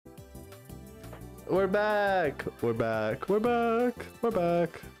We're back! We're back! We're back! We're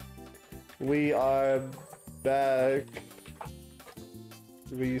back! We are back.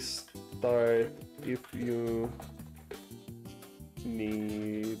 Restart if you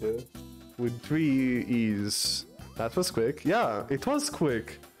need. With 3 E's. That was quick. Yeah, it was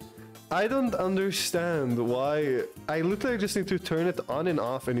quick. I don't understand why. I literally just need to turn it on and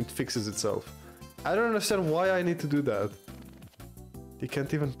off and it fixes itself. I don't understand why I need to do that. You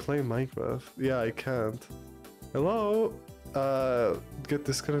can't even play Minecraft. Yeah, I can't. Hello? Get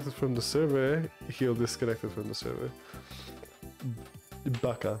disconnected from the server. He'll disconnected from the server.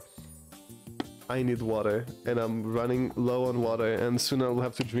 Baka. I need water and I'm running low on water and soon I'll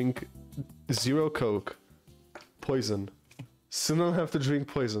have to drink 0 Coke. Poison. Soon I'll have to drink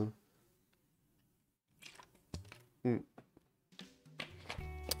poison.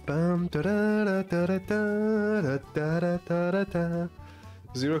 Bam, da da da da da da da da.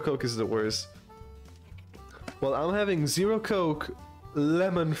 0 Coke is the worst. Well, I'm having 0 Coke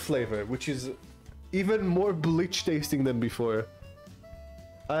lemon flavor, which is even more bleach tasting than before.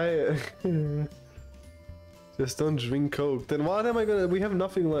 I just don't drink Coke. Then what am I gonna? We have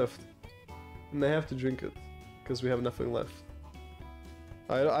nothing left, and I have to drink it because we have nothing left.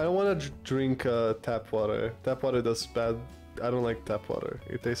 I don't want to drink tap water. Tap water does bad. I don't like tap water.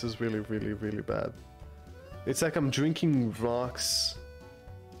 It tastes really, really, really bad. It's like I'm drinking rocks.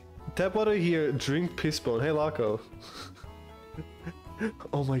 Tap water here, drink pissbone. Hey, Laco.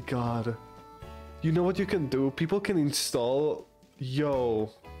 Oh my god. You know what you can do? People can install... Yo,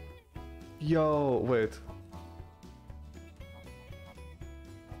 wait.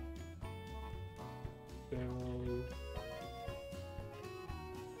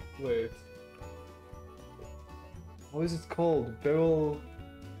 Wait. What is it called? Barrel...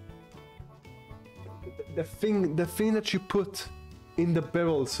 The thing that you put in the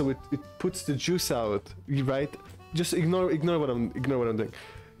barrel so it puts the juice out, right? Just ignore what I'm doing.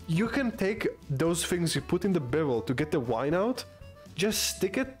 You can take those things you put in the barrel to get the wine out, just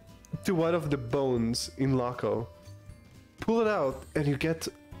stick it to one of the bones in Laco, pull it out, and you get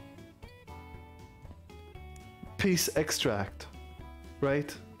piss extract,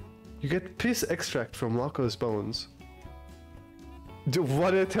 right? You get piss extract from Laco's bones.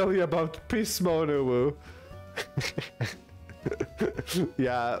 What did I tell you about piss, Monowu?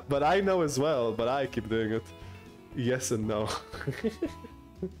 Yeah, but I know as well, but I keep doing it. Yes and no.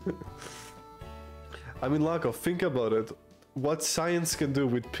 I mean, Laco, think about it. What science can do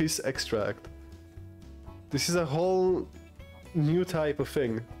with piss extract. This is a whole new type of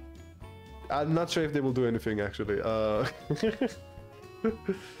thing. I'm not sure if they will do anything, actually. A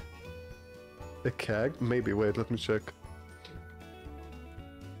keg? Maybe, wait, let me check.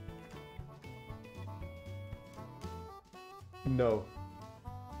 No.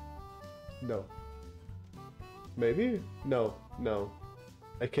 No. Maybe? No. No.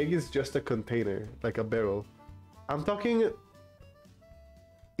 A keg is just a container, like a barrel. I'm talking...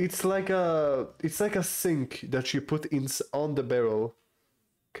 It's like a sink that you put in on the barrel.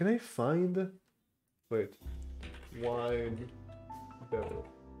 Can I find... Wait. Wine barrel.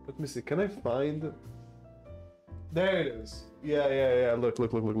 Let me see. Can I find... There it is. Yeah. Look.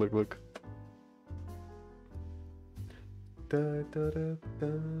 Da, da, da, da.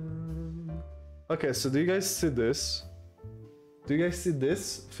 Okay, so do you guys see this? Do you guys see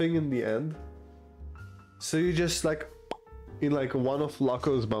this thing in the end? So you just like, in like one of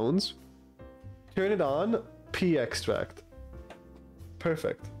Laco's bones, turn it on, pee extract.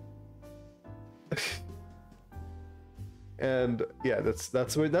 Perfect. And yeah, that's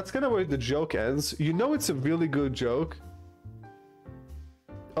kind of where the joke ends. You know it's a really good joke.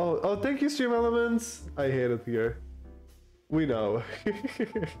 Oh, thank you, Stream Elements. I hate it here. We know.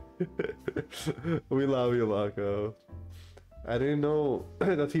 We love you, Laco. I didn't know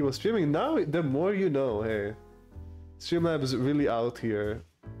that he was streaming. Now, the more you know, hey. Streamlabs really out here.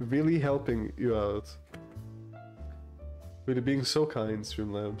 Really helping you out. Really being so kind,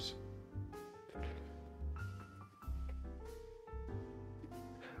 Streamlabs.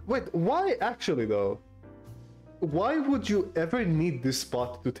 Wait, why actually though? Why would you ever need this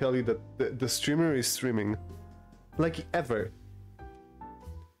spot to tell you that the streamer is streaming? Like, ever.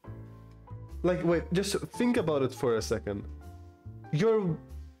 Like, wait, just think about it for a second. You're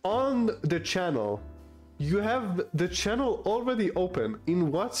on the channel. You have the channel already open.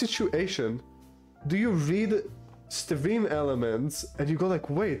 In what situation do you read stream elements and you go like,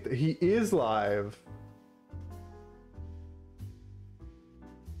 wait, he is live?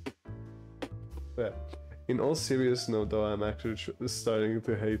 Yeah. In all seriousness, no, though, I'm actually starting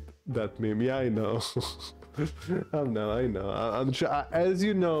to hate that meme. Yeah, I know. I know. As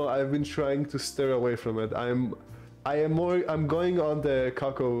you know, I've been trying to steer away from it. I'm going on the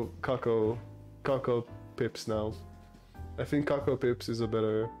Coco Pips now. I think Coco Pips is a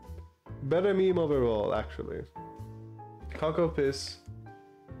better meme overall, actually. Coco Piss,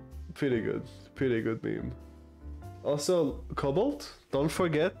 pretty good meme. Also, Cobalt, don't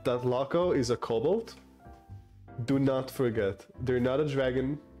forget that Loco is a Cobalt. Do not forget, they're not a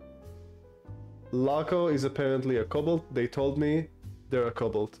dragon. Loco is apparently a Cobalt. They told me they're a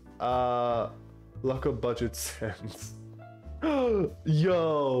Cobalt. Loco budget sans.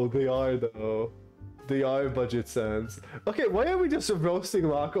 Yo, they are though. They are budget sans. Okay, why are we just roasting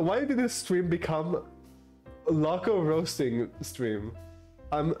Loco? Why did this stream become Loco roasting stream?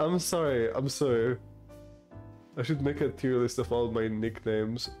 I'm sorry. I should make a tier list of all my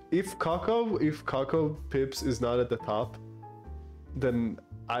nicknames. If Coco Pips is not at the top, then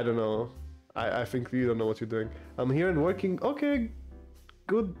I don't know. I think you don't know what you're doing. I'm here and working. Okay,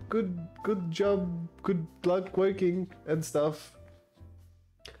 good job. Good luck working and stuff.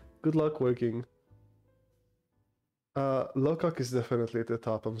 Good luck working. Lowcock is definitely at the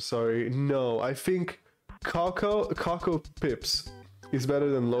top. I'm sorry. No, I think Coco Pips is better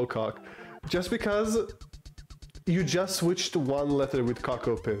than Lowcock, just because you just switched one letter with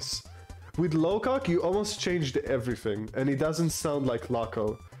Coco Piss. With Lowcock, you almost changed everything, and it doesn't sound like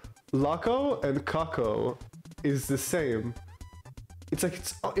Loco. Loco and Coco is the same. It's like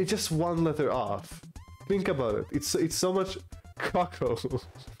it's just one letter off. Think about it. It's so much Coco.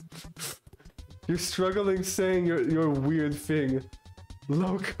 You're struggling saying your weird thing.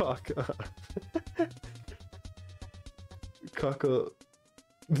 Lowcock. Coco,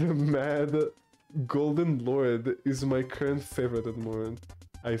 the mad Golden Lord is my current favorite at the moment.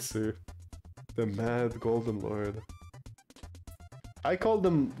 I see. The mad Golden Lord. I call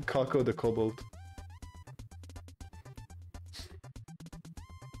them Coco the Cobalt.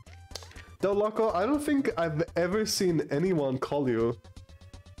 Though Loco, I don't think I've ever seen anyone call you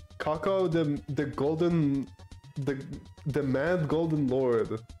Coco the mad Golden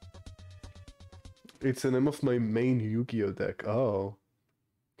Lord. It's the name of my main Yu-Gi-Oh deck. Oh.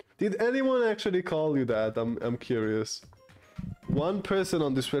 Did anyone actually call you that? I'm curious. One person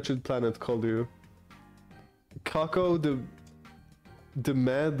on this wretched planet called you Coco the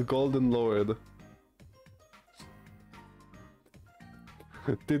mad Golden Lord.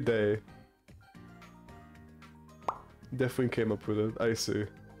 Did they? Definitely came up with it. I see.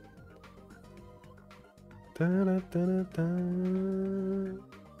 Da -da -da -da -da.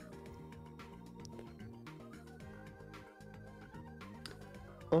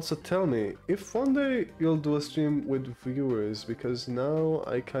 Also, tell me, if one day you'll do a stream with viewers, because now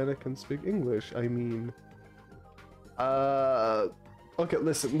I kinda can speak English, I mean... Okay,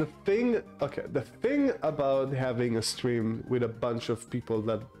 listen, the thing about having a stream with a bunch of people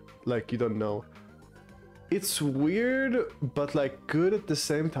that, like, you don't know, it's weird, but, like, good at the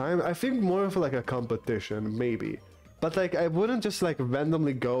same time. I think more of, like, a competition, maybe. But, like, I wouldn't just, like,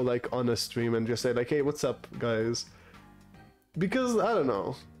 randomly go, like, on a stream and just say, like, hey, what's up, guys? Because, I don't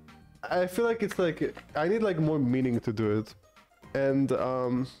know, I feel like it's like, I need like more meaning to do it. And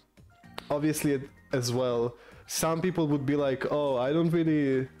obviously as well, some people would be like, oh, I don't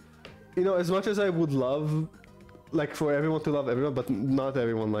really, you know, as much as I would love, like for everyone to love everyone, but not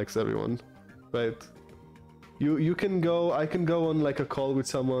everyone likes everyone, right? You can go, I can go on like a call with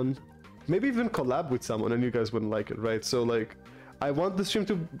someone, maybe even collab with someone and you guys wouldn't like it, right? So like, I want the stream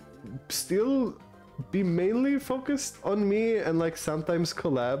to still be mainly focused on me and like sometimes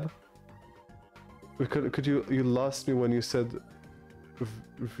collab. Could you lost me when you said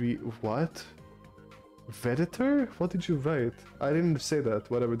what? Veditor? What did you write? I didn't say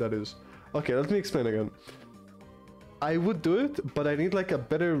that, whatever that is. Okay, let me explain again. I would do it, but I need like a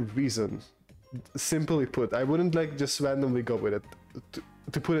better reason. Simply put, I wouldn't like just randomly go with it.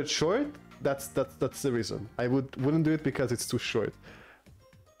 To put it short, that's the reason. I wouldn't do it because it's too short.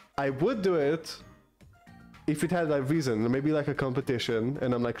 I would do it if it had a reason, maybe like a competition,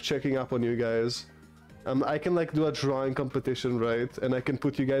 and I'm like checking up on you guys. I can like do a drawing competition, right? And I can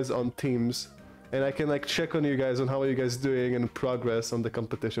put you guys on teams, and I can like check on you guys on how are you guys doing and progress on the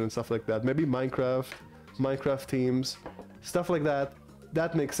competition and stuff like that. Maybe Minecraft teams, stuff like that.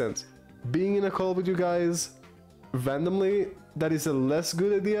 That makes sense. Being in a call with you guys randomly, that is a less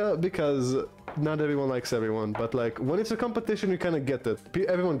good idea because not everyone likes everyone. But like when it's a competition, you kind of get it.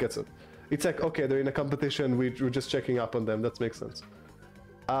 Everyone gets it. It's like, okay, they're in a competition, we're just checking up on them. That makes sense.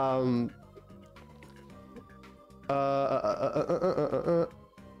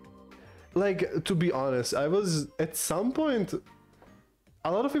 Like, to be honest, I was, at some point,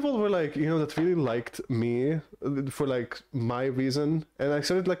 a lot of people were like, you know, that really liked me for like my reason, and I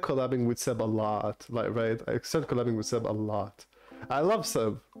started like collabing with Seb a lot, like, right? I started collabing with Seb a lot. I love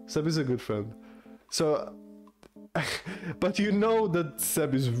Seb. Seb is a good friend. So, but you know that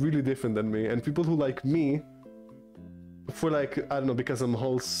Seb is really different than me, and people who like me for like, I don't know, because I'm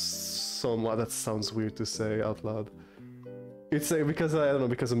wholesome. Well, that sounds weird to say out loud. It's like because I don't know,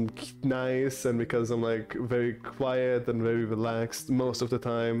 because I'm nice and because I'm like very quiet and very relaxed most of the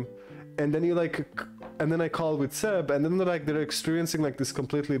time, and then you like, and then I call with Seb, and then they're experiencing like this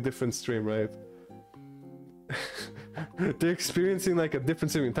completely different stream, right? They're experiencing like a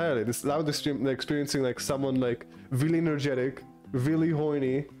different stream entirely. This louder stream, they're experiencing like someone like really energetic, really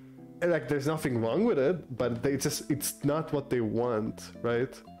horny, and like there's nothing wrong with it, but it's not what they want,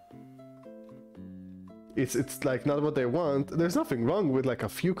 right? It's like not what they want. There's nothing wrong with like a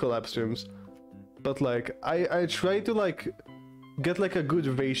few collab streams, but like I try to like get like a good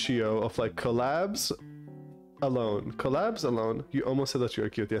ratio of like collabs alone. Collabs alone. You almost said that you're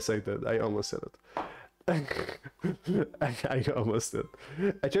cute. Yes, I did. I almost said it. I almost did.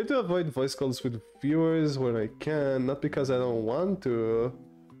 I try to avoid voice calls with viewers when I can, not because I don't want to,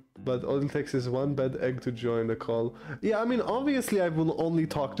 but all it takes is one bad egg to join the call. Yeah, I mean, obviously I will only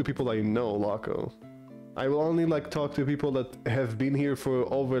talk to people I know, Loco. I will only like talk to people that have been here for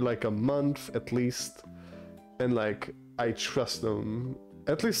over like a month at least, and like I trust them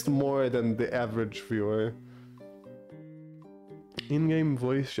at least more than the average viewer. In-game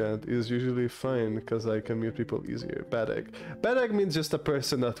voice chat is usually fine because I can mute people easier. Bad egg. Bad egg means just a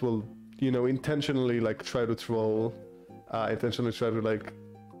person that will, you know, intentionally like try to troll, intentionally try to like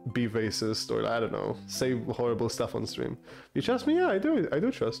be racist, or I don't know, say horrible stuff on stream. You trust me? Yeah, I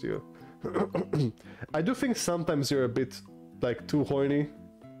do trust you. I do think sometimes you're a bit like too horny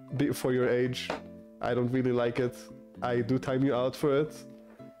for your age. I don't really like it. I do time you out for it.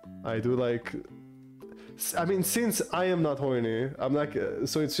 I do like, I mean, since I am not horny, I'm like,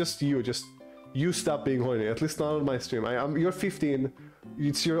 so it's just you stop being horny, at least not on my stream. You're 15,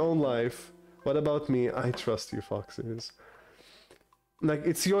 it's your own life. What about me? I trust you, Foxes. Like,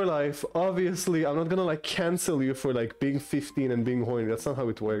 it's your life. Obviously, I'm not gonna like cancel you for like being 15 and being horny. That's not how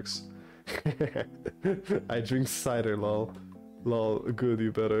it works. I drink cider, lol. Lol, good,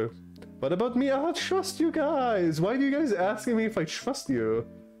 you better. What about me? I trust you guys! Why do you guys asking me if I trust you?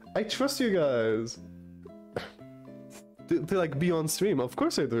 I trust you guys! to like be on stream, of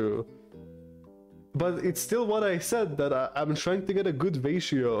course I do. But it's still what I said, that I'm trying to get a good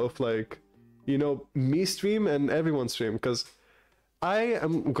ratio of like, you know, me stream and everyone stream, because I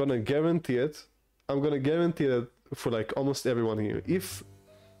am gonna guarantee it. I'm gonna guarantee it for like almost everyone here. If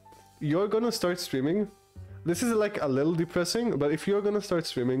you're gonna start streaming, this is like a little depressing, but if you're gonna start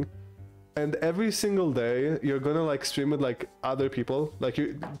streaming and every single day you're gonna like stream with like other people, like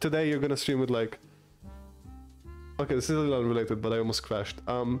today you're gonna stream with like, okay, this is a little unrelated, but I almost crashed.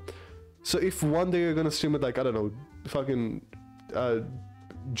 So if one day you're gonna stream with like, I don't know, fucking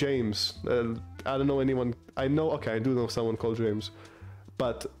James, I don't know anyone, I know, okay, I do know someone called James,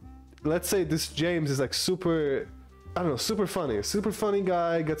 but let's say this James is like super, I don't know, super funny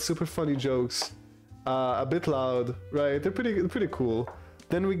guy, gets super funny jokes, a bit loud, right? They're pretty cool.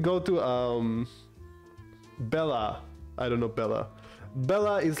 Then we go to Bella. I don't know Bella.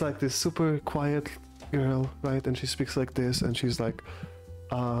 Bella is like this super quiet girl, right? And she speaks like this, and she's like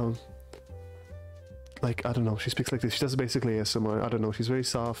I don't know, she speaks like this. She does basically ASMR. I don't know. She's very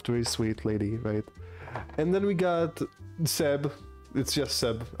soft, very sweet lady, right? And then we got Seb. It's just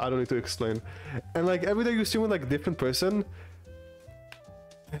Seb. I don't need to explain. And like every day you stream with like a different person.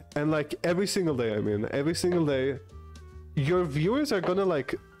 And like every single day, I mean, every single day, your viewers are gonna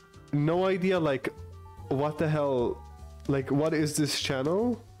like, no idea like, what the hell, like what is this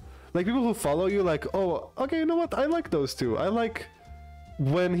channel? Like people who follow you like, oh, okay, you know what? I like those two. I like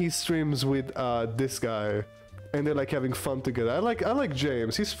when he streams with this guy. And they're like having fun together. I like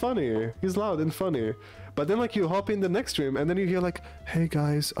James. He's funny. He's loud and funny. But then like you hop in the next stream and then you hear like, hey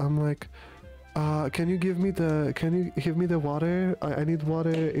guys, I'm like, can you give me the water? I need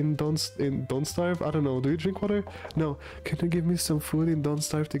water in Don't Starve. I don't know. Do you drink water? No. Can you give me some food in Don't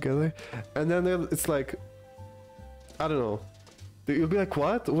Starve together? And then it's like, I don't know. You'll be like,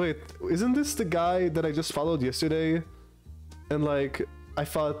 what? Wait, isn't this the guy that I just followed yesterday? And like, I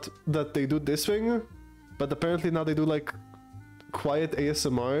thought that they do this thing, but apparently now they do like quiet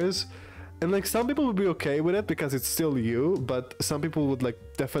ASMRs. And like some people would be okay with it because it's still you, but some people would like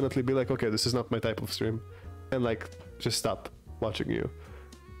definitely be like, okay, this is not my type of stream, and like just stop watching you.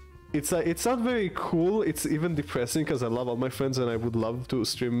 It's like, it's not very cool. It's even depressing because I love all my friends and I would love to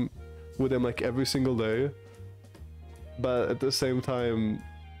stream with them like every single day. but at the same time,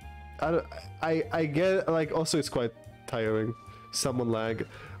 I get, like, also it's quite tiring. Someone lag.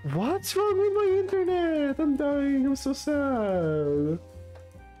 What's wrong with my internet? I'm dying. I'm so sad.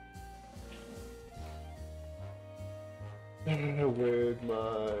 With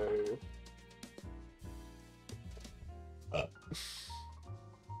my...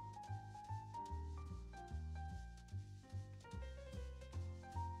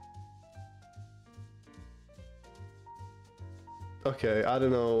 Okay, I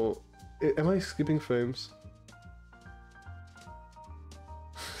don't know. Am I skipping frames?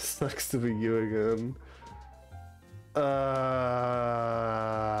 Sucks to be you again.